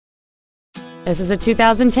This is a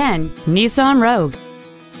 2010 Nissan Rogue.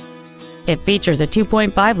 It features a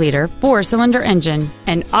 2.5-liter four-cylinder engine,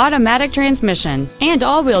 an automatic transmission, and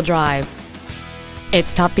all-wheel drive.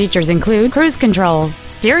 Its top features include cruise control,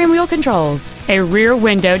 steering wheel controls, a rear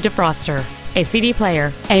window defroster, a CD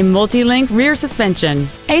player, a multi-link rear suspension,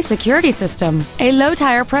 a security system, a low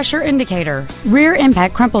tire pressure indicator, rear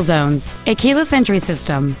impact crumple zones, a keyless entry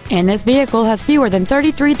system, and this vehicle has fewer than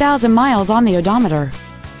 33,000 miles on the odometer.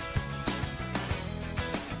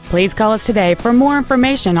 Please call us today for more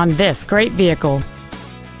information on this great vehicle.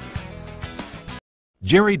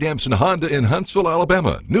 Jerry Damson Honda in Huntsville,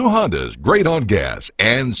 Alabama. New Hondas, great on gas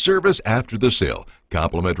and service after the sale.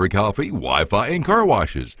 Complimentary coffee, Wi-Fi, and car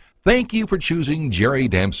washes. Thank you for choosing Jerry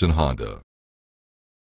Damson Honda.